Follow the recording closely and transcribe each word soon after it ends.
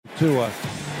Tua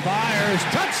fires,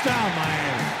 touchdown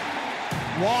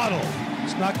Miami. Waddle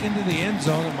snuck into the end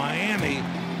zone of Miami.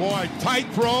 Boy, tight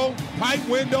throw, tight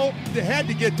window. They had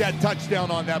to get that touchdown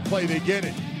on that play. They get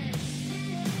it.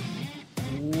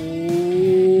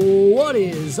 What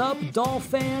is up, Dolphin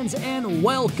fans, and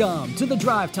welcome to the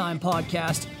Drive Time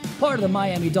Podcast, part of the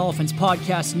Miami Dolphins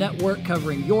Podcast Network,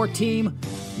 covering your team,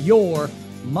 your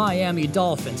Miami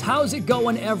Dolphins. How's it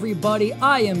going, everybody?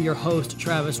 I am your host,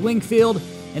 Travis Wingfield,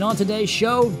 and on today's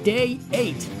show, Day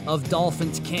 8 of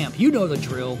Dolphins Camp. You know the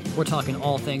drill. We're talking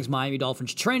all things Miami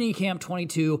Dolphins Training Camp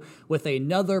 22 with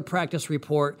another practice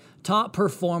report, top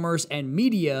performers, and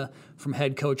media from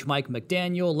head coach Mike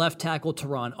McDaniel, left tackle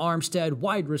Teron Armstead,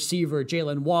 wide receiver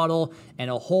Jalen Waddle,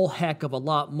 and a whole heck of a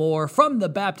lot more from the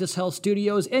Baptist Health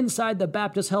Studios inside the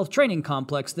Baptist Health Training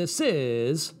Complex. This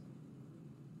is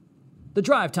the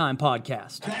Drive Time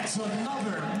Podcast. That's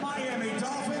another Miami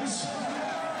Dolphins.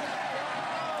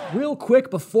 Real quick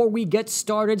before we get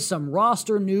started, some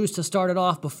roster news to start it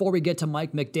off before we get to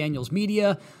Mike McDaniel's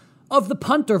media. Of the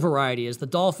punter variety, as the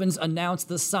Dolphins announced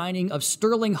the signing of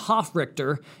Sterling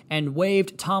Hoffrichter and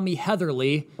waived Tommy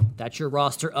Heatherly. That's your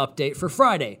roster update for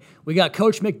Friday. We got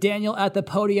Coach McDaniel at the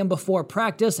podium before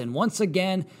practice, and once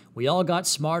again, we all got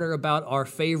smarter about our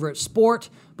favorite sport.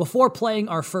 Before playing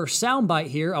our first soundbite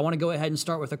here, I want to go ahead and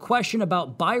start with a question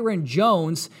about Byron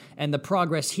Jones and the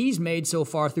progress he's made so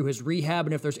far through his rehab,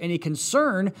 and if there's any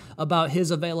concern about his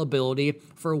availability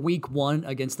for Week 1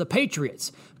 against the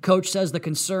Patriots. Coach says the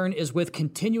concern is with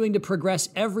continuing to progress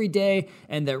every day,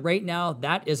 and that right now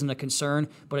that isn't a concern,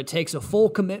 but it takes a full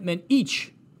commitment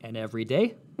each and every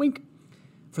day, wink,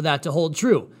 for that to hold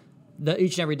true.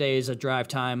 Each and every day is a Drive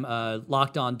Time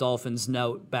Locked On Dolphins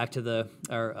note back to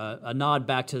a nod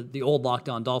back to the old Locked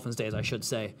On Dolphins days, I should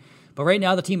say. But right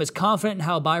now, the team is confident in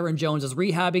how Byron Jones is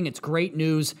rehabbing. It's great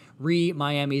news,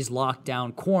 Miami's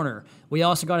lockdown corner. We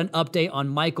also got an update on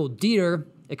Michael Dieter.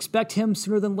 Expect him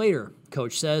sooner than later,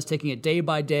 Coach says, taking it day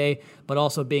by day, but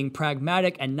also being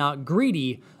pragmatic and not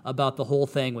greedy about the whole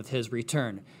thing with his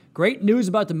return. Great news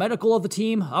about the medical of the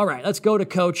team. All right, let's go to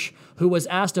Coach, who was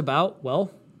asked about,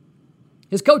 well,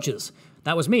 his coaches.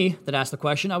 That was me that asked the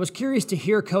question. I was curious to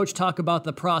hear Coach talk about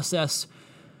the process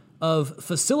of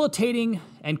facilitating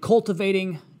and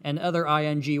cultivating, and other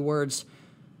ING words,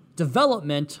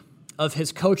 development of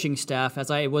his coaching staff, as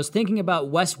I was thinking about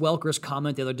Wes Welker's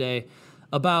comment the other day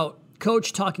about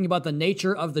Coach talking about the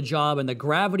nature of the job and the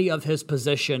gravity of his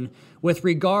position with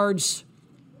regards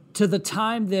to the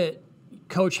time that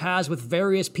Coach has with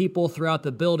various people throughout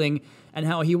the building and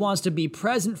how he wants to be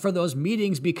present for those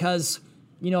meetings because,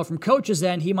 you know, from Coach's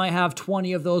end, he might have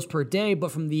 20 of those per day, but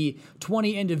from the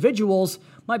 20 individuals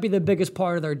might be the biggest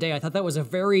part of their day. I thought that was a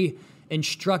very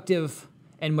instructive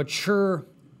and mature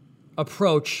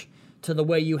approach to the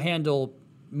way you handle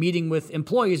meeting with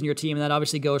employees in your team, and that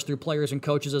obviously goes through players and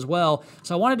coaches as well.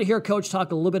 So I wanted to hear Coach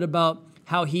talk a little bit about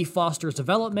how he fosters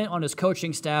development on his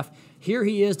coaching staff. Here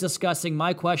he is discussing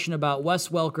my question about Wes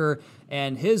Welker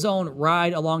and his own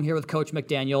ride along here with Coach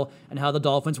McDaniel and how the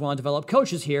Dolphins want to develop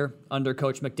coaches here under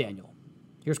Coach McDaniel.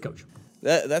 Here's Coach.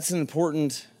 That's an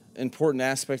important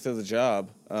aspect of the job.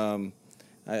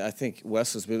 I think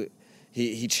Wes was really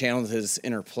he channeled his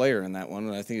inner player in that one,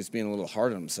 and I think he's being a little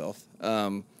hard on himself.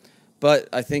 But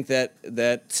I think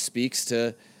that speaks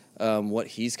to what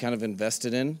he's kind of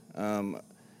invested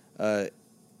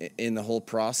in the whole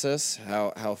process,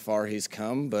 how far he's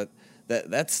come. But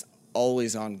that's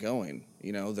always ongoing.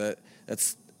 You know,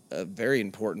 that's very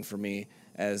important for me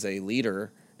as a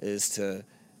leader is to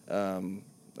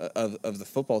of the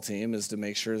football team is to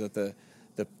make sure that the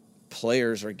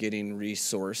players are getting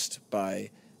resourced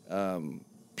by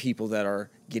people that are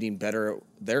getting better at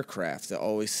their craft, that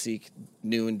always seek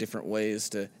new and different ways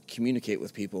to communicate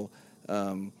with people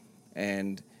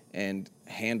and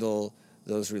handle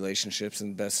those relationships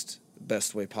in the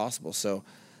best way possible. So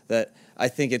that I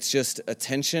think it's just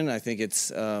attention. I think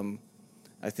it's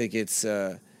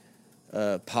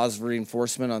positive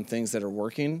reinforcement on things that are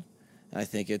working. I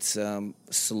think it's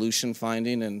solution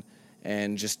finding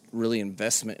and just really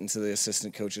investment into the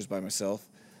assistant coaches by myself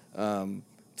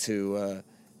to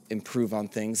improve on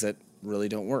things that really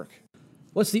don't work.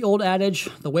 What's the old adage?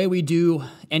 The way we do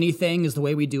anything is the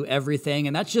way we do everything.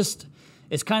 And that's just,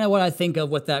 it's kind of what I think of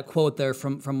with that quote there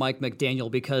from Mike McDaniel,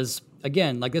 because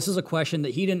again, like this is a question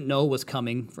that he didn't know was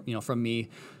coming from me.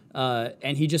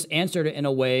 And he just answered it in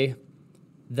a way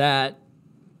that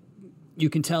you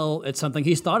can tell it's something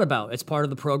he's thought about. It's part of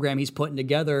the program he's putting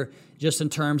together just in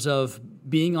terms of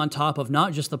being on top of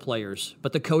not just the players,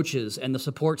 but the coaches and the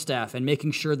support staff and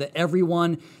making sure that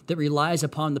everyone that relies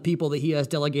upon the people that he has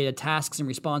delegated tasks and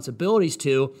responsibilities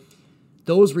to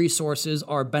those resources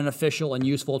are beneficial and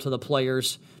useful to the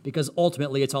players because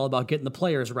ultimately it's all about getting the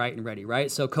players right and ready, right?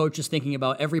 So coach is thinking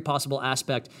about every possible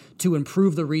aspect to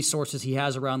improve the resources he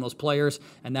has around those players,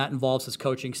 and that involves his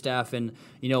coaching staff. And,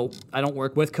 I don't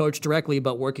work with coach directly,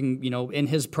 but working, in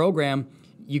his program,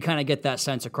 you kind of get that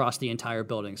sense across the entire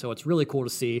building. So it's really cool to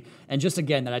see. And just,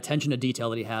 again, that attention to detail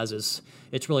that he has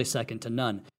it's really second to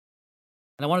none.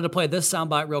 And I wanted to play this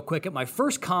soundbite real quick. At my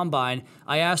first combine,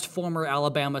 I asked former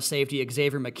Alabama safety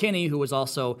Xavier McKinney, who was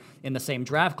also in the same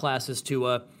draft class as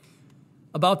Tua,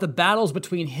 about the battles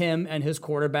between him and his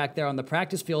quarterback there on the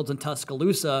practice fields in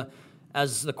Tuscaloosa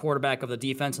as the quarterback of the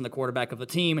defense and the quarterback of the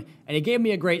team. And he gave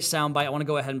me a great soundbite. I want to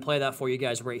go ahead and play that for you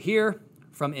guys right here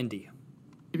from Indy.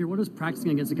 Xavier, what does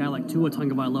practicing against a guy like Tua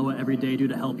Tagovailoa every day do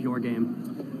to help your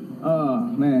game?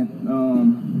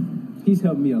 He's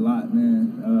helped me a lot,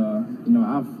 man.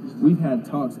 We've had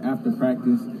talks after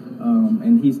practice,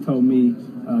 and he's told me,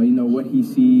 what he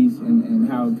sees and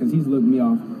how, because he's looked me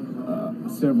off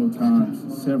several times,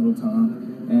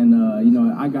 and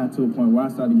I got to a point where I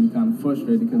started to get kind of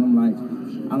frustrated because I'm like,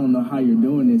 I don't know how you're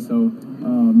doing this. So,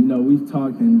 we've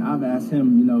talked, and I've asked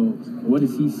him, what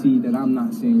does he see that I'm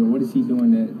not seeing, or what is he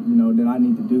doing that, that I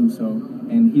need to do? So,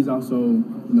 and he's also,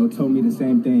 told me the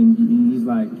same thing. He's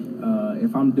like,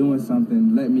 if I'm doing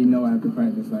something, let me know after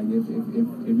practice. Like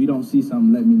if you don't see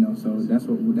something, let me know. So that's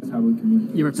how we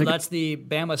communicate. So that's the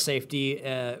Bama safety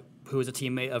who was a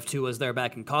teammate of Tua's there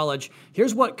back in college.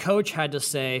 Here's what Coach had to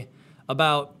say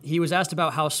about, he was asked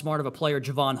about how smart of a player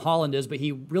Jevon Holland is, but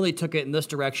he really took it in this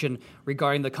direction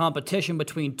regarding the competition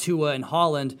between Tua and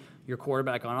Holland, your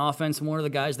quarterback on offense, and one of the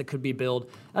guys that could be billed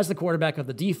as the quarterback of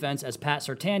the defense, as Pat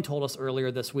Surtain told us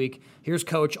earlier this week. Here's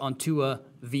Coach on Tua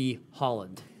v.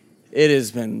 Holland. It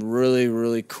has been really,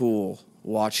 really cool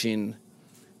watching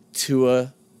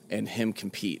Tua and him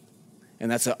compete.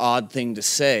 And that's an odd thing to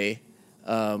say,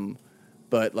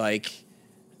 but like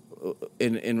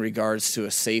in regards to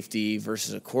a safety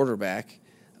versus a quarterback.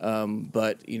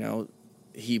 But,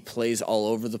 he plays all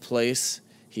over the place.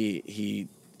 He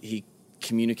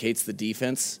communicates the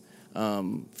defense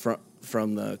from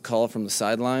the call from the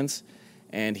sidelines,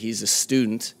 and he's a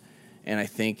student. And I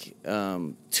think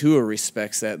Tua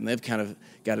respects that, and they've kind of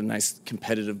got a nice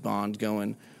competitive bond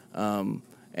going. And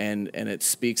it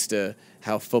speaks to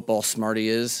how football smart he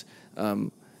is,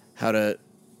 how to,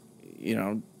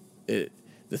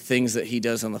 the things that he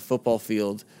does on the football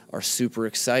field are super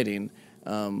exciting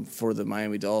for the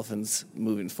Miami Dolphins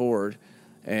moving forward.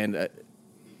 And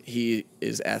he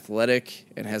is athletic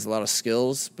and has a lot of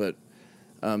skills, but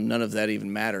none of that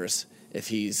even matters if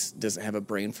he doesn't have a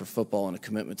brain for football and a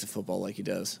commitment to football like he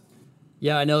does.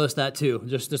 Yeah, I noticed that too.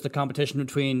 Just the competition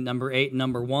between number 8 and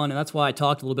number 1. And that's why I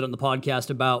talked a little bit on the podcast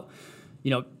about,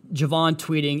 Jevon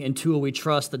tweeting "In Tua we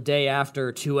trust" the day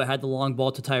after Tua had the long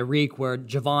ball to Tyreek, where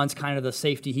Javon's kind of the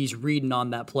safety he's reading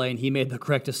on that play, and he made the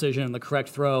correct decision and the correct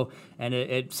throw, and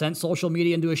it sent social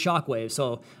media into a shockwave.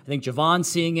 So I think Jevon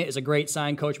seeing it is a great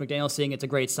sign. Coach McDaniel seeing it's a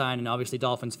great sign, and obviously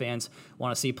Dolphins fans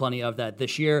want to see plenty of that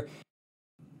this year.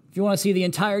 If you want to see the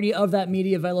entirety of that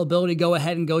media availability, go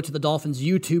ahead and go to the Dolphins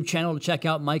YouTube channel to check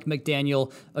out Mike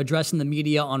McDaniel addressing the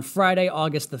media on Friday,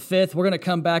 August the 5th. We're going to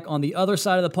come back on the other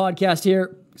side of the podcast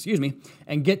here,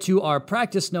 and get to our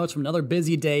practice notes from another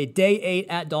busy day, day 8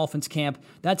 at Dolphins camp.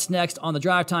 That's next on the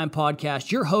Drive Time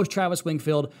Podcast. Your host, Travis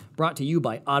Wingfield, brought to you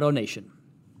by Auto Nation.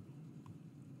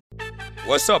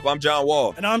 What's up? I'm John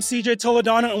Wall. And I'm CJ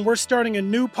Toledano, and we're starting a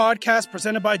new podcast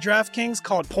presented by DraftKings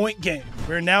called Point Game.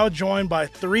 We're now joined by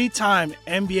 3-time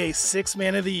NBA Sixth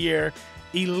Man of the Year,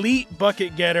 elite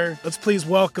bucket getter. Let's please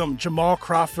welcome Jamal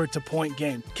Crawford to Point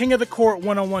Game. King of the Court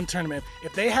one-on-one tournament.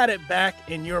 If they had it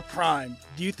back in your prime,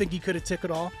 do you think you could have took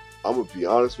it all? I'm going to be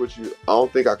honest with you. I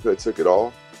don't think I could have took it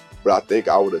all, but I think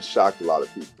I would have shocked a lot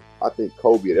of people. I think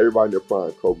Kobe and everybody in their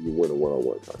prime, Kobe would win a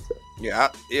one-on-one contest.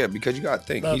 Yeah, because you got to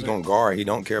think, he's going to guard. He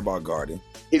don't care about guarding.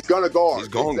 He's going to guard. He's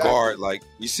going to guard. Like,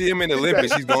 you see him in the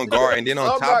Olympics, he's going to guard. And then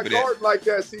on top of that. I'm not guarding like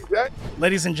that, CJ.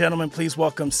 Ladies and gentlemen, please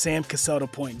welcome Sam Cassell to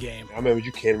Point Game. I remember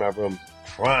you came out from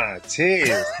crying,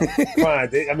 tears.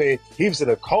 I mean, he was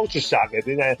in a culture shock. And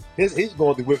then he's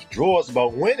going through withdrawals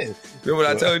about winning. Remember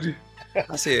what I told you?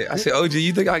 I said, OG,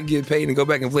 you think I can get paid and go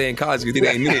back and play in college because it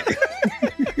ain't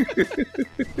it?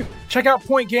 Check out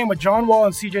Point Game with John Wall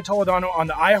and CJ Toledano on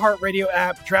the iHeartRadio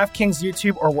app, DraftKings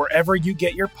YouTube, or wherever you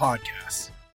get your podcasts.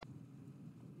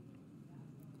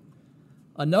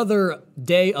 Another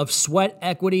day of sweat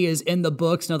equity is in the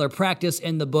books, another practice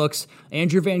in the books.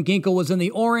 Andrew Van Ginkel was in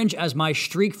the orange as my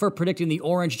streak for predicting the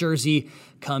orange jersey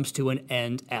comes to an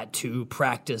end at 2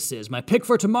 practices. My pick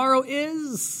for tomorrow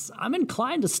is, I'm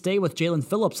inclined to stay with Jalen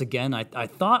Phillips again. I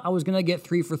thought I was going to get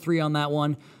 3 for 3 on that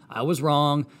one. I was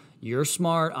wrong. You're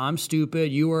smart. I'm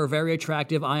stupid. You are very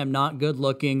attractive. I am not good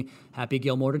looking. Happy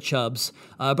Gilmore to Chubbs.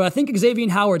 But I think Xavier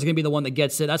Howard's going to be the one that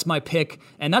gets it. That's my pick.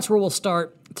 And that's where we'll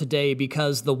start today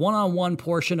because the one-on-one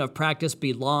portion of practice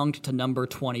belonged to number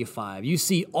 25. You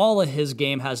see all of his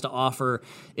game has to offer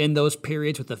in those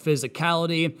periods with the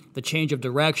physicality, the change of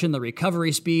direction, the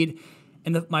recovery speed.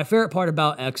 And my favorite part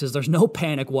about X is there's no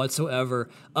panic whatsoever.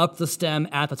 Up the stem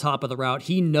at the top of the route,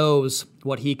 he knows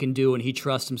what he can do and he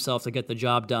trusts himself to get the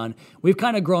job done. We've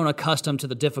kind of grown accustomed to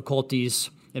the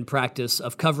difficulties in practice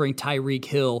of covering Tyreek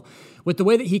Hill with the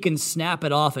way that he can snap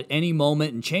it off at any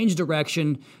moment and change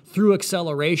direction through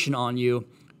acceleration on you.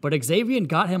 But Xavier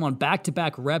got him on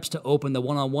back-to-back reps to open the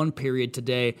one-on-one period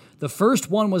today. The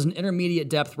first one was an intermediate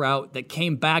depth route that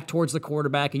came back towards the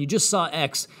quarterback, and you just saw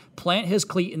X plant his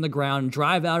cleat in the ground,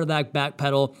 drive out of that back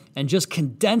pedal, and just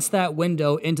condense that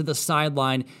window into the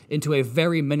sideline into a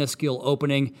very minuscule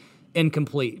opening,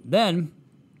 incomplete. Then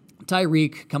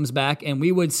Tyreek comes back, and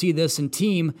we would see this in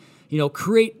team,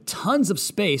 create tons of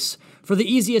space for the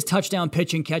easiest touchdown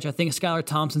pitch and catch I think Skylar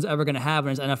Thompson's ever going to have in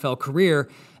his NFL career,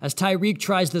 as Tyreek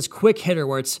tries this quick hitter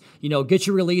where it's, get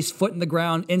your release, foot in the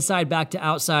ground, inside back to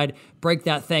outside, break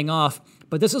that thing off.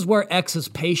 But this is where X's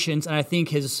patience and I think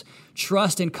his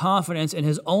trust and confidence in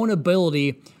his own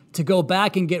ability to go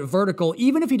back and get vertical,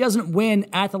 even if he doesn't win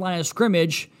at the line of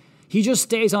scrimmage, he just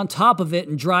stays on top of it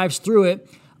and drives through it.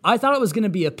 I thought it was going to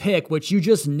be a pick, which you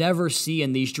just never see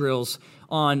in these drills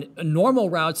on normal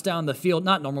routes down the field,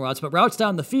 not normal routes, but routes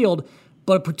down the field,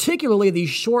 but particularly these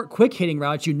short, quick-hitting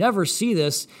routes, you never see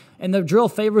this, and the drill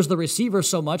favors the receiver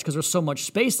so much because there's so much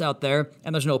space out there,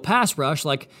 and there's no pass rush,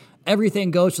 like everything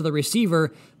goes to the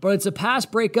receiver, but it's a pass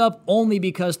breakup only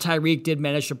because Tyreek did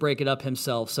manage to break it up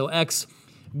himself. So X,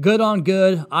 good on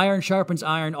good, iron sharpens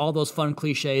iron, all those fun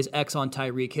cliches, X on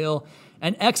Tyreek Hill,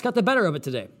 and X got the better of it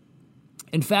today.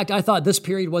 In fact, I thought this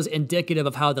period was indicative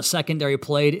of how the secondary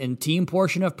played in team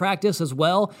portion of practice as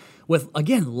well, with,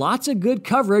 again, lots of good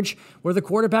coverage where the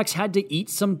quarterbacks had to eat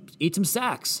some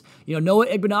sacks. Noah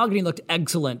Igbinoghene looked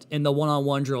excellent in the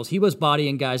one-on-one drills. He was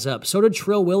bodying guys up. So did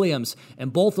Trill Williams,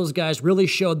 and both those guys really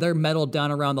showed their mettle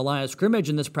down around the line of scrimmage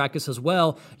in this practice as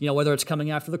well, whether it's coming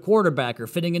after the quarterback or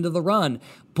fitting into the run.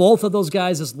 Both of those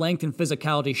guys' length and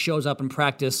physicality shows up in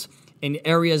practice in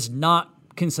areas not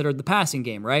considered the passing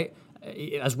game, right?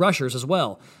 As rushers as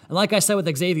well. And like I said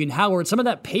with Xavier Howard, some of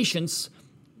that patience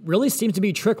really seems to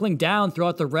be trickling down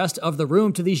throughout the rest of the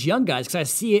room to these young guys because I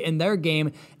see it in their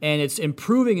game and it's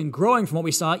improving and growing from what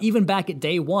we saw even back at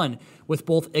day one with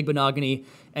both Igbinoghene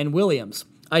and Williams.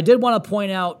 I did want to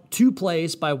point out 2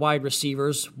 plays by wide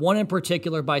receivers, one in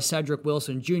particular by Cedric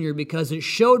Wilson Jr. because it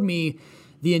showed me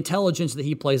the intelligence that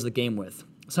he plays the game with.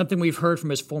 Something we've heard from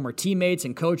his former teammates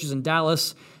and coaches in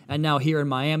Dallas and now here in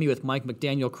Miami with Mike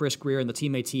McDaniel, Chris Greer, and the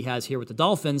teammates he has here with the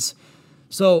Dolphins.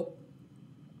 So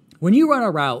when you run a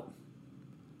route,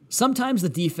 sometimes the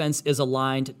defense is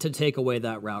aligned to take away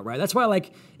that route, right? That's why,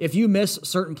 if you miss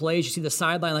certain plays, you see the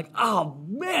sideline oh,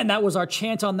 man, that was our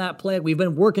chance on that play. We've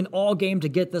been working all game to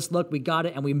get this look. We got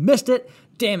it, and we missed it.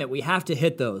 Damn it, we have to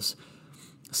hit those.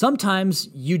 Sometimes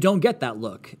you don't get that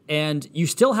look, and you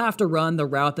still have to run the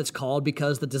route that's called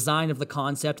because the design of the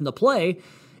concept and the play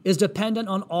is dependent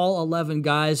on all 11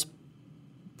 guys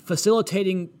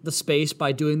facilitating the space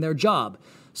by doing their job.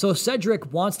 So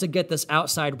Cedric wants to get this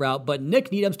outside route, but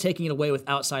Nick Needham's taking it away with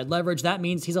outside leverage. That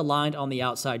means he's aligned on the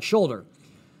outside shoulder.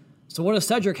 So what does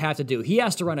Cedric have to do? He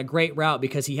has to run a great route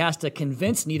because he has to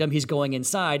convince Needham he's going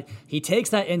inside. He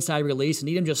takes that inside release, and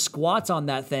Needham just squats on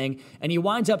that thing, and he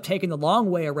winds up taking the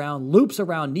long way around, loops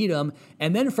around Needham,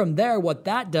 and then from there, what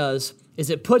that does is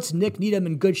it puts Nick Needham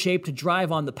in good shape to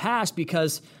drive on the pass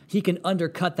because he can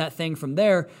undercut that thing from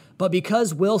there. But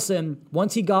because Wilson,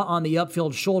 once he got on the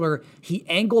upfield shoulder, he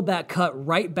angled that cut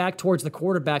right back towards the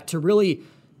quarterback to really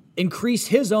increase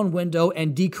his own window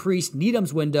and decrease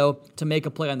Needham's window to make a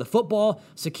play on the football,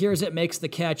 secures it, makes the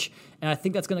catch, and I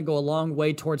think that's going to go a long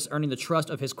way towards earning the trust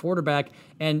of his quarterback.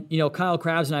 And, Kyle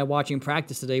Krabs and I watching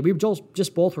practice today, we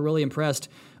just both were really impressed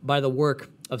by the work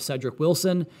of Cedric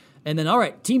Wilson. And then, all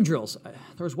right, team drills.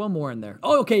 There was one more in there.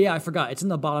 Oh, okay, yeah, I forgot. It's in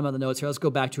the bottom of the notes here. Let's go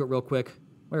back to it real quick.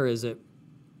 Where is it?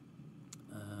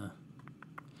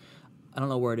 I don't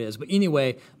know where it is. But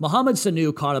anyway, Mohamed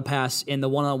Sanu caught a pass in the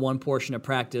one-on-one portion of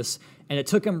practice, and it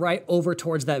took him right over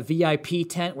towards that VIP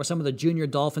tent where some of the junior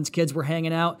Dolphins kids were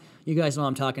hanging out. You guys know what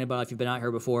I'm talking about if you've been out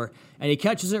here before. And he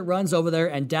catches it, runs over there,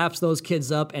 and daps those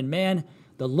kids up. And man,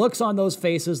 the looks on those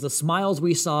faces, the smiles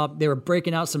we saw, they were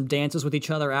breaking out some dances with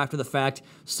each other after the fact.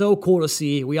 So cool to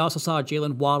see. We also saw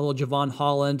Jalen Waddle, Javon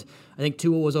Holland. I think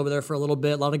Tua was over there for a little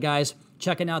bit. A lot of guys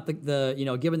checking out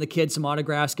the giving the kids some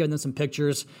autographs, giving them some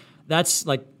pictures. That's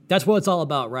what it's all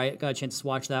about, right? Got a chance to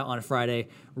watch that on a Friday.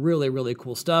 Really, really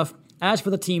cool stuff. As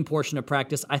for the team portion of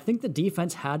practice, I think the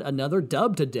defense had another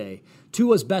dub today.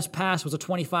 Tua's best pass was a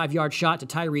 25-yard shot to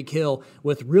Tyreek Hill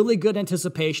with really good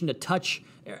anticipation to touch,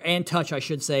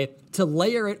 to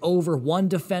layer it over one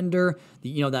defender,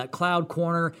 that cloud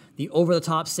corner, the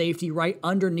over-the-top safety right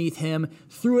underneath him,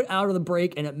 threw it out of the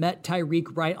break, and it met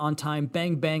Tyreek right on time,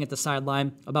 bang, bang at the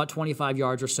sideline, about 25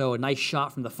 yards or so. A nice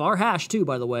shot from the far hash, too,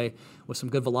 by the way, with some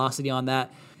good velocity on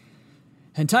that.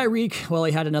 And Tyreek, well,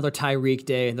 he had another Tyreek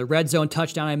day. The red zone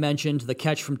touchdown I mentioned, the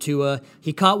catch from Tua.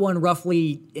 He caught one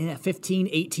roughly 15,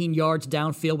 18 yards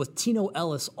downfield with Tino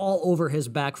Ellis all over his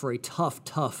back for a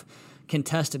tough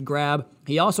contested grab.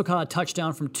 He also caught a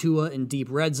touchdown from Tua in deep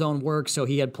red zone work, so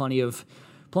he had plenty of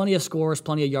scores,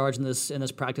 plenty of yards in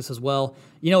this practice as well.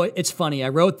 It's funny. I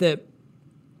wrote that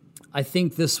I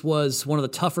think this was one of the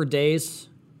tougher days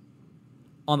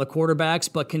on the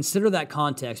quarterbacks, but consider that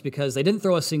context because they didn't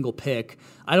throw a single pick.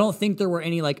 I don't think there were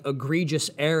any egregious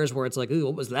errors where it's like, ooh,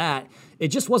 what was that? It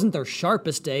just wasn't their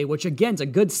sharpest day, which again is a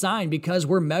good sign because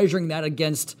we're measuring that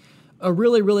against a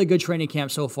really, really good training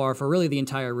camp so far for really the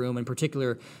entire room, in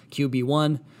particular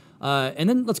QB1. And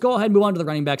then let's go ahead and move on to the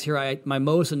running backs here. My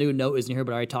most new note isn't here,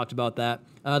 but I already talked about that.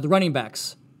 The running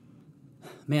backs.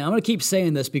 Man, I'm going to keep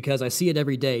saying this because I see it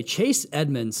every day. Chase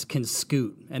Edmonds can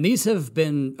scoot, and these have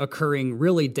been occurring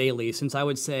really daily since I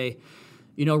would say,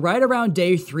 right around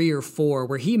day 3 or 4,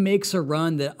 where he makes a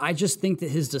run that I just think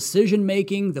that his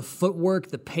decision-making, the footwork,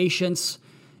 the patience,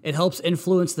 it helps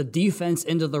influence the defense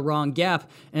into the wrong gap.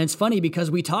 And it's funny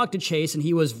because we talked to Chase, and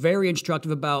he was very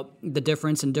instructive about the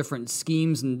difference in different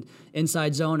schemes and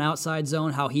inside zone, outside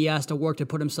zone, how he has to work to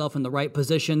put himself in the right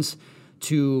positions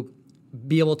to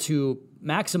be able to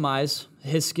maximize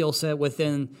his skill set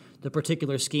within the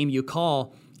particular scheme you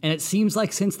call. And it seems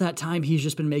like since that time, he's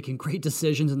just been making great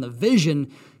decisions and the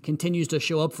vision continues to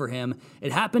show up for him.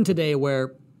 It happened today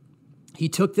where he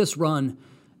took this run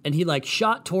and he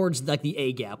shot towards the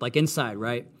A gap, inside,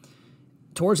 right?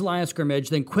 Towards the line of scrimmage,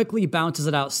 then quickly bounces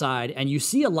it outside. And you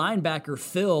see a linebacker,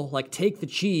 Phil, take the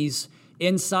cheese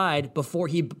inside before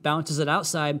he bounces it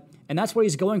outside. And that's what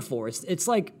he's going for. It's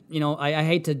like, I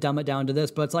hate to dumb it down to this,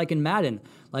 but it's like in Madden.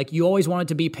 You always want it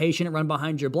to be patient and run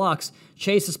behind your blocks.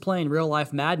 Chase is playing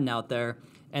real-life Madden out there,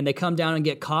 and they come down and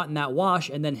get caught in that wash,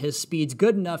 and then his speed's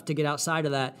good enough to get outside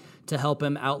of that to help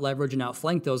him out-leverage and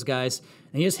out-flank those guys.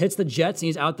 And he just hits the Jets, and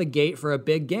he's out the gate for a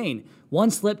big gain. One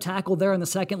slip tackle there in the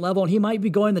second level, and he might be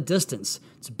going the distance.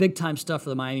 It's big-time stuff for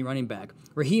the Miami running back.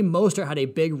 Raheem Mostert had a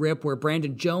big rip where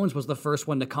Brandon Jones was the first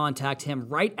one to contact him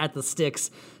right at the sticks,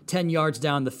 10 yards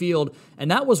down the field, and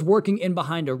that was working in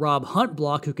behind a Rob Hunt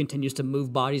block who continues to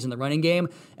move bodies in the running game.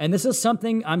 And this is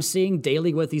something I'm seeing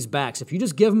daily with these backs. If you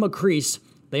just give them a crease,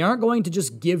 they aren't going to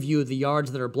just give you the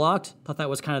yards that are blocked. Thought that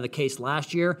was kind of the case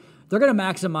last year. They're going to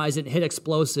maximize it, hit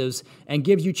explosives, and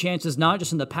give you chances not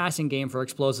just in the passing game for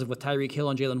explosive with Tyreek Hill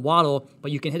and Jalen Waddle,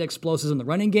 but you can hit explosives in the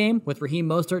running game with Raheem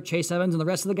Mostert, Chase Edmonds, and the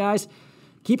rest of the guys.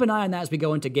 Keep an eye on that as we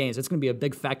go into games. It's going to be a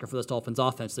big factor for this Dolphins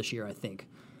offense this year, I think.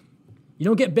 You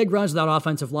don't get big runs without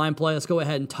offensive line play. Let's go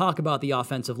ahead and talk about the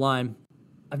offensive line.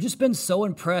 I've just been so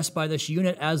impressed by this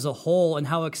unit as a whole and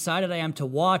how excited I am to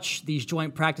watch these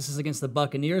joint practices against the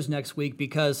Buccaneers next week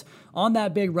because on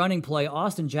that big running play,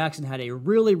 Austin Jackson had a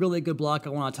really, really good block I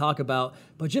want to talk about,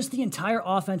 but just the entire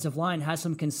offensive line has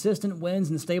some consistent wins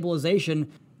and stabilization.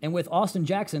 And with Austin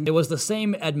Jackson, it was the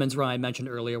same Edmonds run I mentioned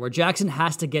earlier where Jackson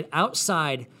has to get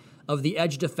outside of the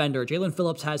edge defender. Jalen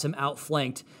Phillips has him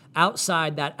outflanked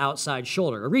outside that outside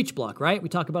shoulder, a reach block, right? We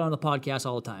talk about it on the podcast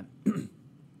all the time.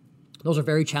 Those are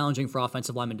very challenging for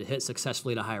offensive linemen to hit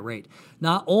successfully at a high rate.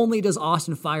 Not only does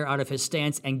Austin fire out of his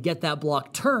stance and get that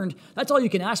block turned, that's all you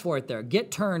can ask for right there.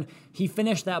 Get turned. He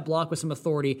finished that block with some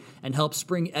authority and helped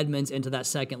spring Edmonds into that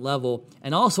second level.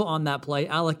 And also on that play,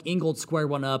 Alec Ingold squared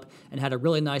one up and had a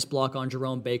really nice block on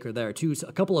Jerome Baker there too. So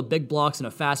a couple of big blocks and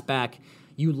a fast back.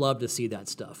 You love to see that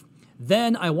stuff.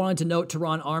 Then I wanted to note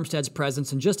Teron Armstead's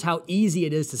presence and just how easy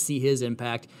it is to see his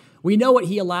impact. We know what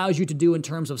he allows you to do in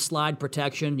terms of slide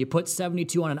protection. You put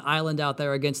 72 on an island out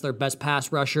there against their best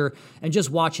pass rusher and just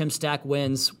watch him stack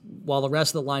wins while the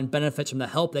rest of the line benefits from the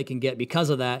help they can get because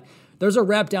of that. there's a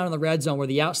rep down in the red zone where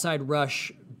the outside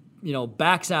rush,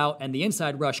 backs out and the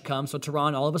inside rush comes. So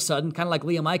Teron, all of a sudden, kind of like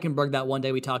Liam Eichenberg that one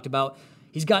day we talked about,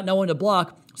 he's got no one to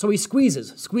block, so he squeeze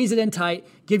it in tight,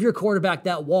 give your quarterback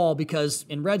that wall because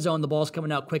in red zone, the ball's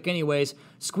coming out quick anyways.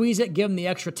 Squeeze it, give him the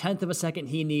extra 1/10 of a second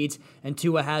he needs, and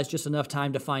Tua has just enough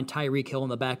time to find Tyreek Hill in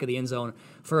the back of the end zone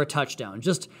for a touchdown.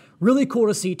 Just really cool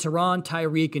to see Teron,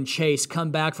 Tyreek, and Chase come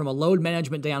back from a load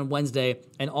management day on Wednesday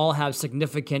and all have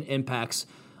significant impacts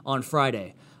on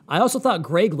Friday. I also thought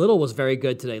Greg Little was very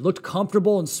good today. Looked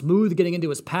comfortable and smooth getting into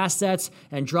his pass sets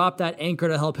and dropped that anchor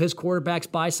to help his quarterbacks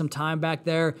buy some time back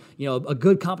there. A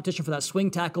good competition for that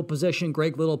swing tackle position.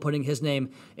 Greg Little putting his name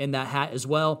in that hat as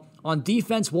well. On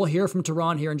defense, we'll hear from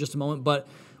Teron here in just a moment, but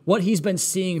what he's been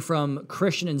seeing from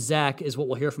Christian and Zach is what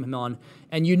we'll hear from him on.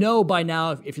 And by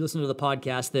now, if you listen to the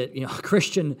podcast, that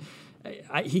Christian,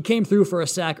 he came through for a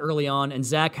sack early on, and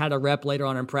Zach had a rep later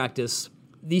on in practice.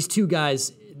 These two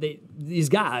guys, they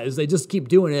just keep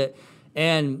doing it.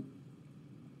 And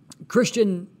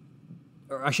Christian,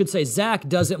 or I should say Zach,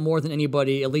 does it more than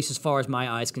anybody, at least as far as my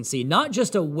eyes can see. Not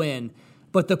just a win,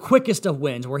 but the quickest of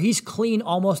wins, where he's clean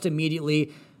almost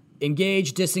immediately.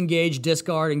 Engage, disengage,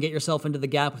 discard, and get yourself into the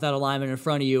gap without a lineman in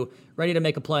front of you, ready to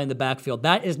make a play in the backfield.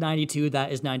 That is 92,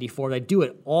 that is 94. They do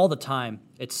it all the time.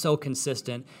 It's so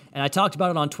consistent. And I talked about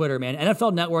it on Twitter, man.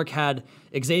 NFL Network had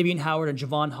Xavier Howard and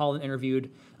Javon Holland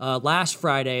interviewed last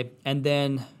Friday, and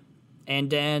then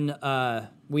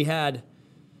we had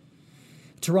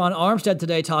Teron Armstead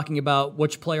today talking about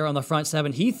which player on the front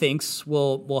seven he thinks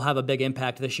will have a big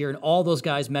impact this year, and all those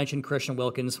guys mentioned Christian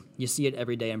Wilkins. You see it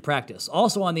every day in practice.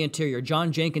 Also on the interior,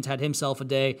 John Jenkins had himself a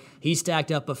day. He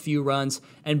stacked up a few runs.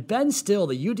 And Ben Still,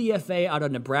 the UDFA out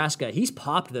of Nebraska, he's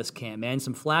popped this camp, man.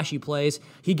 Some flashy plays.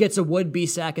 He gets a would-be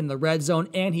sack in the red zone,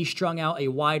 and he strung out a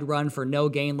wide run for no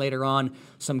gain later on.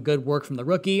 Some good work from the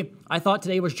rookie. I thought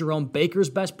today was Jerome Baker's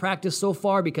best practice so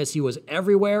far because he was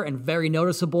everywhere and very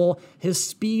noticeable. His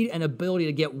speed and ability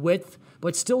to get width,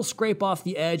 but still scrape off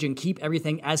the edge and keep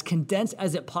everything as condensed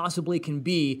as it possibly can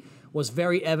be was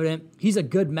very evident. He's a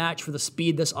good match for the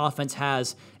speed this offense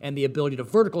has and the ability to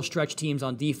vertical stretch teams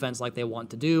on defense like they want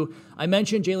to do. I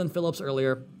mentioned Jalen Phillips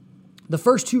earlier. The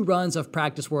first two runs of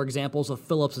practice were examples of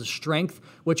Phillips' strength,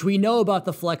 which we know about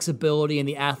the flexibility and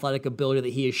the athletic ability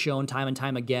that he has shown time and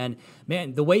time again.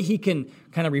 Man, the way he can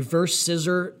kind of reverse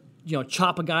scissor,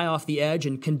 chop a guy off the edge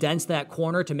and condense that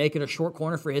corner to make it a short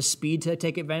corner for his speed to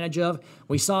take advantage of.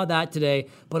 We saw that today,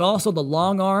 but also the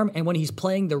long arm, and when he's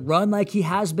playing the run like he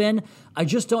has been, I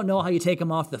just don't know how you take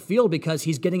him off the field because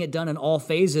he's getting it done in all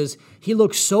phases. He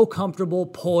looks so comfortable,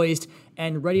 poised,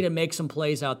 and ready to make some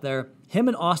plays out there. Him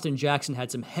and Austin Jackson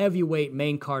had some heavyweight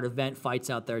main card event fights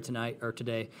out there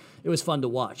today. It was fun to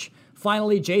watch.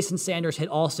 Finally, Jason Sanders hit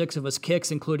all 6 of his kicks,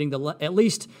 including at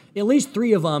least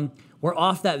 3 of them were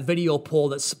off that video pole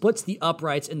that splits the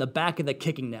uprights in the back of the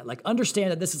kicking net. Like,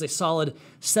 understand that this is a solid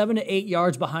 7 to 8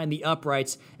 yards behind the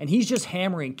uprights, and he's just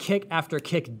hammering kick after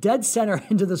kick dead center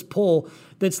into this pole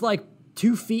that's like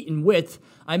 2 feet in width.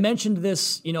 I mentioned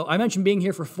this, I mentioned being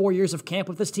here for 4 years of camp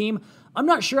with this team. I'm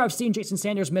not sure I've seen Jason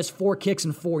Sanders miss 4 kicks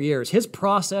in 4 years. His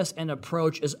process and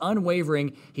approach is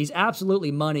unwavering. He's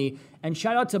absolutely money. And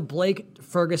shout out to Blake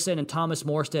Ferguson and Thomas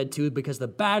Morstead, too, because the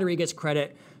battery gets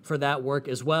credit for that work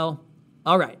as well.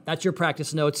 All right, that's your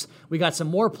practice notes. We got some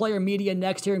more player media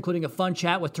next here, including a fun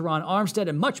chat with Teron Armstead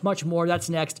and much, much more. That's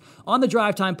next on the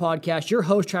Drive Time Podcast. Your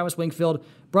host, Travis Wingfield,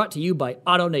 brought to you by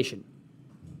Auto Nation.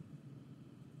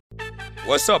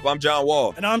 What's up? I'm John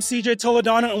Wall. And I'm CJ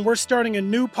Toledano, and we're starting a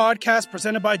new podcast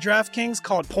presented by DraftKings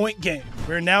called Point Game.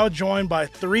 We're now joined by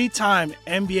 3-time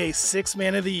NBA Sixth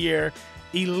Man of the Year,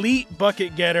 elite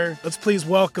bucket getter. Let's please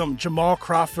welcome Jamal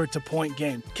Crawford to Point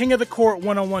Game. King of the Court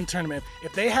one-on-one tournament.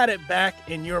 If they had it back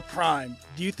in your prime,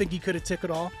 do you think he could have took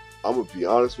it all? I'm going to be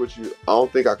honest with you. I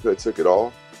don't think I could have took it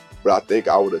all, but I think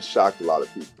I would have shocked a lot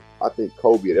of people. I think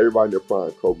Kobe and everybody in their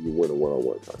prime, Kobe would win a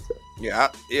one-on-one contest.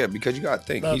 Yeah, because you got to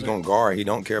think, he's going to guard. He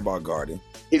don't care about guarding.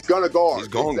 He's going to guard. He's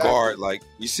going to guard. Like,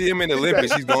 you see him in the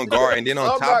Olympics, he's going to guard. And then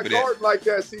on top of that. I'm not guarding like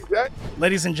that, CJ.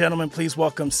 Ladies and gentlemen, please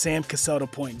welcome Sam Cassell to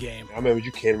Point Game. I remember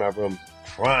you came out from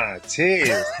crying,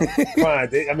 tears.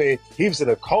 I mean, he was in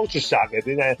a culture shock. And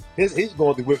then he's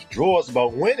going through withdrawals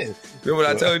about winning. Remember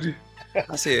what I told you?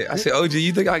 I said, OG,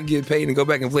 you think I can get paid and go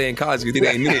back and play in college? You think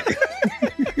I ain't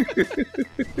it?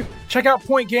 Check out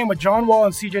Point Game with John Wall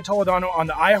and CJ Toledano on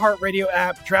the iHeartRadio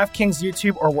app, DraftKings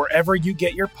YouTube, or wherever you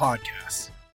get your podcasts.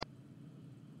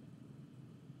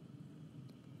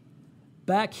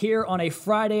 Back here on a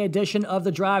Friday edition of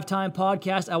the Drive Time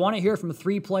Podcast. I want to hear from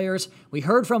 3 players. We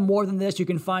heard from more than this. You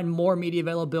can find more media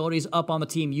availabilities up on the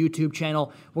team YouTube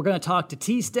channel. We're going to talk to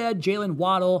T-Stead, Jalen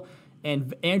Waddle,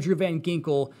 and Andrew Van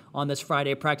Ginkel on this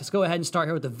Friday practice. Go ahead and start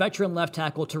here with the veteran left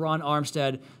tackle, Teron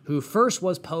Armstead, who first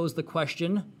was posed the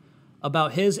question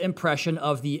about his impression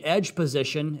of the edge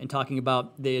position and talking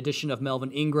about the addition of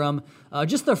Melvin Ingram,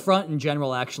 just the front in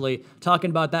general, actually, talking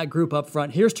about that group up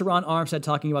front. Here's Teron Armstead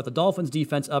talking about the Dolphins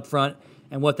defense up front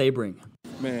and what they bring.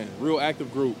 Man, real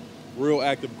active group.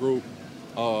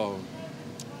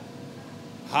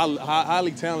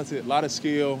 Highly talented, a lot of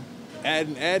skill.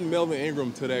 Adding Melvin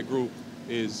Ingram to that group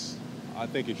is, I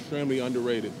think, extremely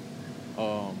underrated.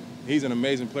 He's an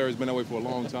amazing player. He's been that way for a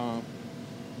long time.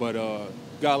 But a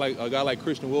guy like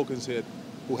Christian Wilkins,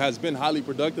 who has been highly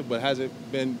productive but hasn't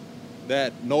been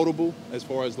that notable as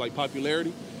far as like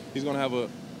popularity, he's going to have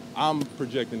I'm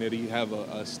projecting that he have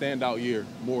a standout year,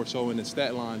 more so in the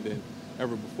stat line than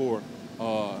ever before.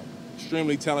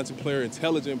 Extremely talented player,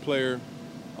 intelligent player,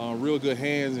 real good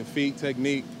hands and feet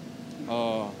technique.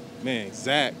 Man,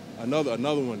 Zach, another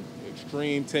one,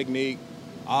 extreme technique.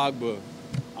 Agba,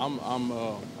 I'm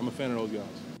a fan of those guys.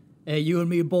 Hey, you and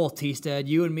me both, T-Stead.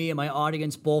 You and me and my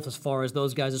audience both, as far as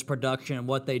those guys' production and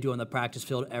what they do on the practice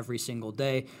field every single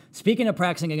day. Speaking of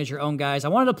practicing against your own guys, I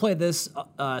wanted to play this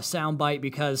soundbite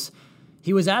because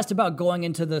he was asked about going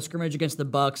into the scrimmage against the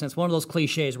Bucs, and it's one of those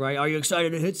cliches, right? Are you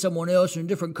excited to hit someone else in a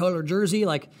different color jersey?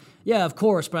 Like, yeah, of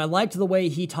course, but I liked the way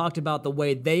he talked about the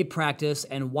way they practice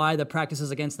and why the practices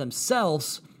against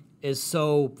themselves is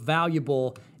so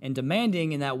valuable and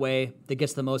demanding in that way that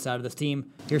gets the most out of this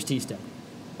team. Here's T-Stead.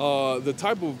 The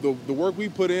type of the work we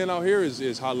put in out here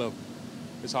is high level.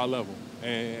 It's high level,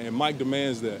 and Mike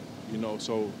demands that.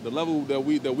 So the level that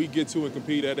we get to and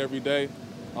compete at every day,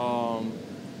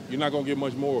 you're not gonna get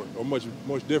much more or much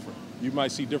different. You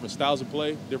might see different styles of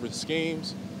play, different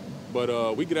schemes,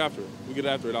 but we get after it. We get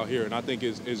after it out here, and I think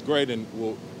it's great and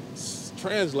will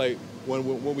translate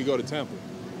when we go to Tampa.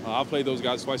 I've played those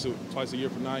guys twice a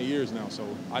year for 9 years now, so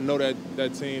I know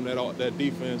that team, that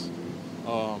defense.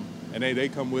 And they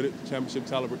come with it, championship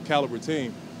caliber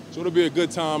team. So it'll be a good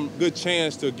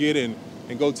chance to get in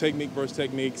and go technique versus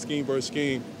technique, scheme versus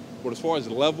scheme. But as far as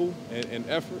level and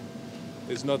effort,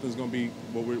 nothing's going to be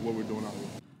what we're doing out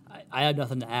here. I have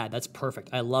nothing to add. That's perfect.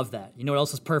 I love that. You know what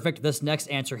else is perfect? This next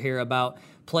answer here about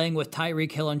playing with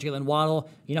Tyreek Hill and Jalen Waddle.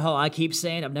 You know how I keep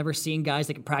saying I've never seen guys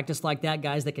that can practice like that,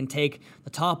 guys that can take the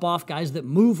top off, guys that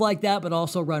move like that, but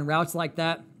also run routes like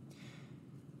that?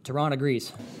 Teron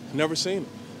agrees. Never seen it.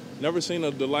 Never seen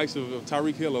the likes of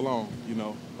Tyreek Hill alone,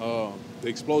 the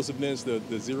explosiveness, the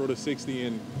 0 to 60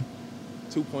 in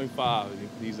 2.5.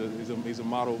 He's a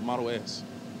Model S.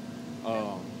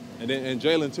 And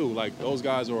Jalen too. Like, those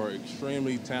guys are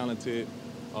extremely talented.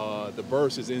 The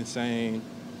burst is insane.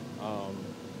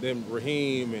 Then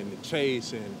Raheem and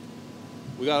Chase, and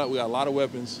we got a lot of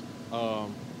weapons.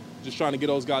 Just trying to get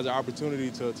those guys an opportunity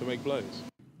to make plays.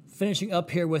 Finishing up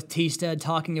here with T-Stead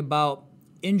talking about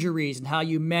injuries and how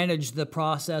you manage the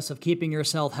process of keeping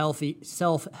yourself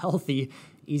healthy,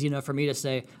 easy enough for me to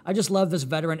say. I just love this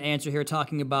veteran answer here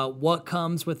talking about what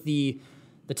comes with the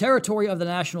territory of the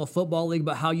National Football League,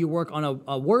 but how you work on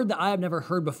a word that I have never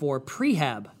heard before,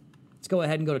 prehab. Let's go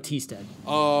ahead and go to T-Stead.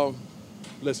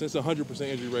 Listen, it's 100%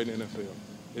 injury rate in the NFL.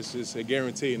 It's a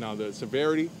guarantee. Now, the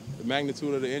severity, the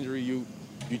magnitude of the injury, you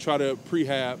try to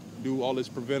prehab, do all this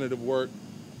preventative work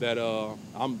that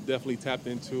I'm definitely tapped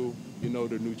into. The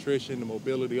nutrition, the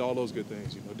mobility, all those good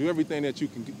things. Do everything that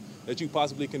you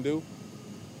possibly can do.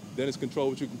 Then it's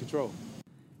control what you can control.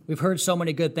 We've heard so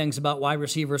many good things about wide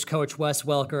receivers coach Wes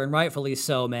Welker, and rightfully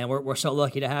so, man. We're so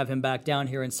lucky to have him back down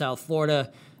here in South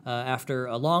Florida after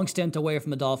a long stint away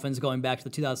from the Dolphins, going back to the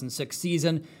 2006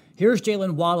 season. Here's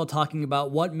Jalen Waddle talking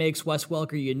about what makes Wes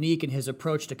Welker unique in his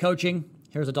approach to coaching.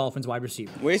 Here's a Dolphins wide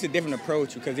receiver. Well, it's a different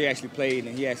approach because he actually played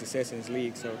and he had success in his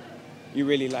league, so you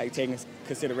really like taking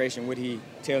consideration what he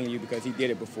telling you because he did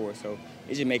it before, so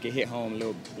it just make it hit home a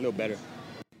little better.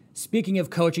 Speaking of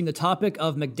coaching, the topic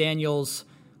of McDaniel's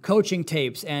coaching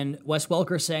tapes, and Wes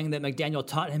Welker saying that McDaniel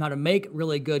taught him how to make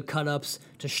really good cut-ups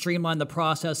to streamline the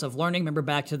process of learning. Remember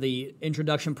back to the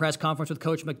introduction press conference with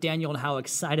Coach McDaniel and how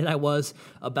excited I was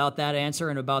about that answer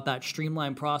and about that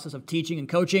streamlined process of teaching and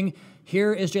coaching.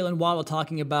 Here is Jalen Waddle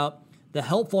talking about the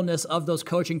helpfulness of those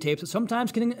coaching tapes that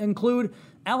sometimes can include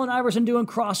Allen Iverson doing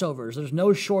crossovers. There's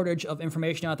no shortage of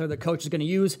information out there that coach is going to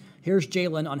use. Here's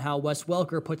Jalen on how Wes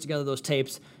Welker put together those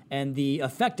tapes and the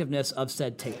effectiveness of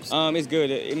said tapes. It's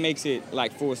good. It makes it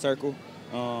like full circle,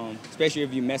 especially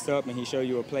if you mess up and he show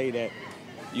you a play that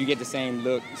you get the same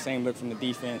look from the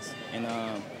defense and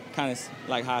kind of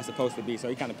like how it's supposed to be. So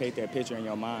you kind of paint that picture in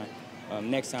your mind.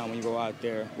 Next time when you go out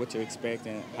there, what to expect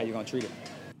and how you're going to treat it.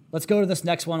 Let's go to this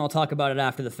next one. I'll talk about it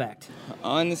after the fact.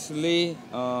 Honestly,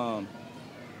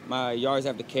 my yards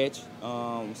after catch,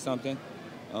 something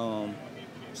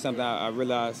I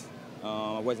realized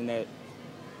I wasn't that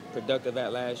productive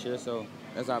at last year, so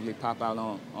that's obviously pop out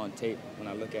on tape when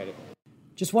I look at it.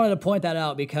 Just wanted to point that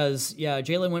out because, yeah,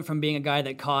 Jalen went from being a guy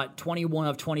that caught 21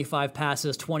 of 25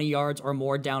 passes, 20 yards or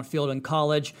more downfield in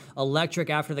college,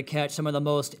 electric after the catch, some of the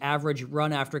most average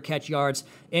run after catch yards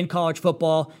in college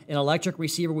football, an electric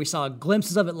receiver. We saw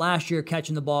glimpses of it last year,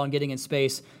 catching the ball and getting in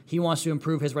space. He wants to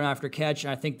improve his run after catch,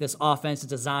 and I think this offense is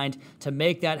designed to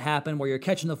make that happen, where you're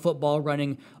catching the football,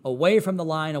 running away from the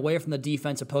line, away from the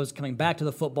defense, opposed to coming back to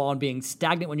the football and being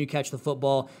stagnant when you catch the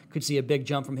football. Could see a big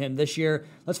jump from him this year.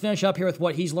 Let's finish up here with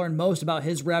what he's learned most about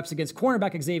his reps against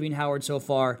cornerback Xavier Howard so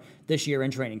far this year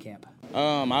in training camp.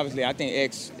 Obviously, I think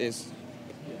X is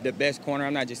the best corner.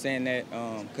 I'm not just saying that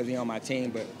because he's on my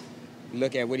team, but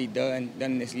look at what he done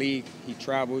in this league. He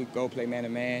traveled, go play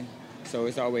man-to-man, so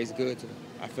it's always good to,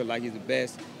 I feel like he's the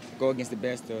best, go against the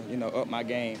best to, up my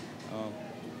game.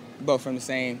 Both from the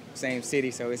same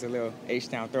city, so it's a little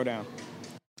H-Town throwdown.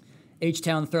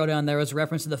 H-Town throwdown there was a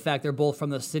reference to the fact they're both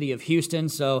from the city of Houston.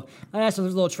 So I asked him if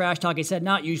there's a little trash talk. He said,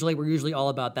 not usually. We're usually all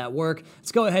about that work.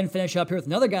 Let's go ahead and finish up here with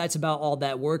another guy that's about all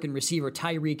that work, and receiver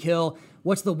Tyreek Hill.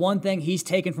 What's the one thing he's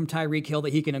taken from Tyreek Hill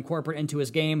that he can incorporate into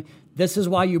his game? This is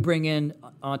why you bring in,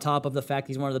 on top of the fact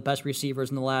he's one of the best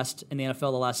receivers in the NFL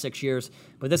the last 6 years,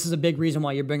 but this is a big reason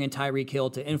why you're bringing Tyreek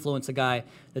Hill to influence a guy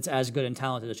that's as good and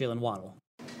talented as Jalen Waddle.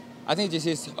 I think just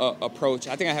his approach.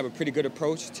 I think I have a pretty good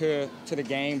approach to the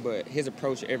game, but his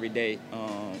approach every day,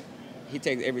 he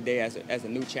takes every day as a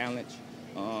new challenge.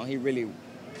 He really,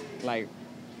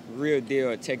 real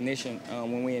deal technician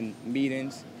when we're in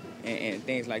meetings and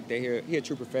things like that. He's a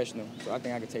true professional, so I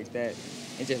think I could take that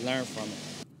and just learn from it.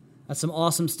 That's some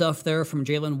awesome stuff there from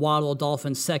Jalen Waddle,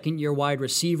 Dolphins' second-year wide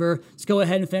receiver. Let's go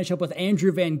ahead and finish up with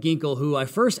Andrew Van Ginkel, who I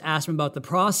first asked him about the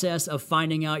process of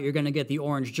finding out you're going to get the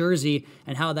orange jersey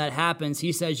and how that happens.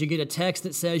 He says you get a text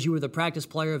that says you were the practice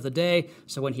player of the day.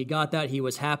 So when he got that, he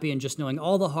was happy, and just knowing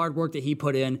all the hard work that he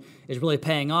put in is really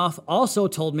paying off. Also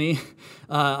told me,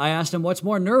 I asked him what's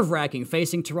more nerve-wracking,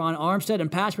 facing Teron Armstead in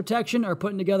pass protection or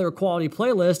putting together a quality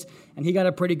playlist, and he got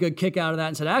a pretty good kick out of that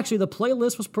and said, actually, the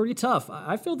playlist was pretty tough.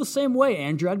 I feel the same way,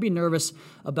 Andrew. I'd be nervous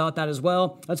about that as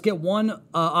well. Let's get one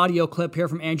audio clip here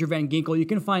from Andrew Van Ginkel. You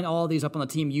can find all of these up on the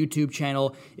team YouTube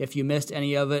channel if you missed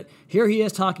any of it. Here he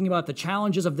is talking about the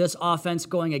challenges of this offense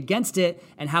going against it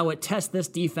and how it tests this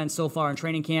defense so far in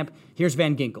training camp. Here's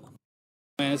Van Ginkel.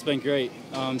 Man, it's been great.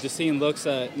 Just seeing looks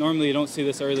that normally you don't see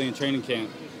this early in training camp.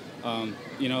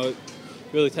 It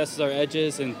really tests our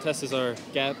edges and tests our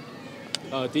gap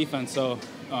defense. So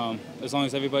as long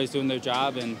as everybody's doing their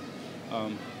job and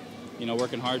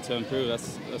working hard to improve,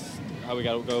 that's how we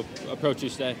got to go approach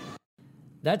each day.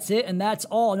 That's it, and that's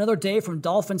all. Another day from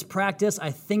Dolphins practice. I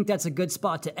think that's a good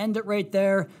spot to end it right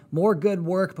there. More good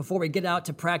work before we get out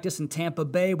to practice in Tampa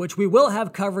Bay, which we will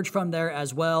have coverage from there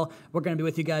as well. We're going to be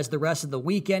with you guys the rest of the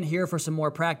weekend here for some more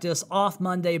practice. Off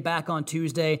Monday, back on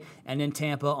Tuesday, and in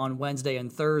Tampa on Wednesday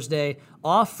and Thursday.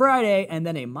 Off Friday, and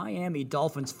then a Miami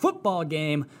Dolphins football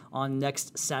game on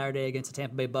next Saturday against the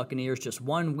Tampa Bay Buccaneers. Just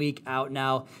 1 week out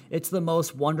now. It's the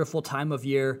most wonderful time of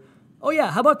year. Oh,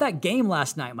 yeah, how about that game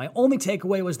last night? My only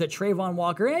takeaway was that Trayvon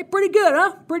Walker, pretty good,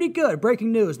 huh? Pretty good.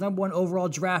 Breaking news, #1 overall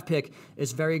draft pick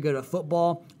is very good at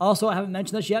football. Also, I haven't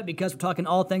mentioned this yet because we're talking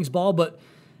all things ball, but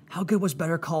how good was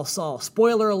Better Call Saul?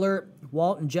 Spoiler alert,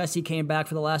 Walt and Jesse came back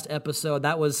for the last episode.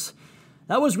 That was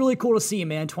really cool to see,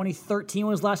 man. 2013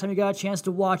 was the last time you got a chance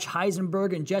to watch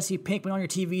Heisenberg and Jesse Pinkman on your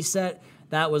TV set.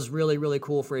 That was really, really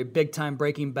cool for a big-time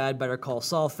Breaking Bad Better Call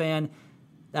Saul fan.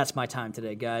 That's my time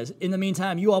today, guys. In the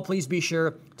meantime, you all please be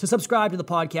sure to subscribe to the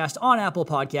podcast on Apple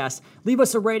Podcasts. Leave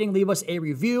us a rating, leave us a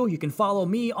review. You can follow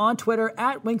me on Twitter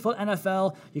at Wingfield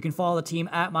NFL. You can follow the team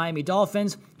at Miami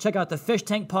Dolphins. Check out the Fish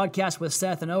Tank podcast with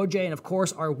Seth and OJ. And of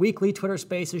course, our weekly Twitter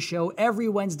Spaces show every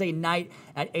Wednesday night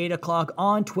at 8 o'clock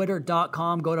on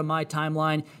twitter.com. Go to my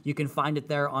timeline. You can find it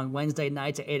there on Wednesday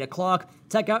nights at 8 o'clock.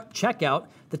 Check out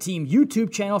the team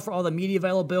YouTube channel for all the media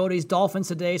availabilities, Dolphins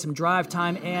Today, some drive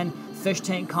time, and Fish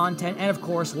Tank content. And of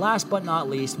course, last but not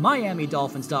least,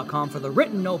 MiamiDolphins.com for the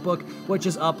written notebook, which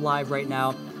is up live right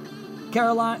now.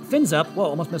 Caroline, fins up. Whoa,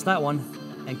 almost missed that one.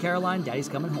 And Caroline, Daddy's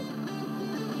coming home.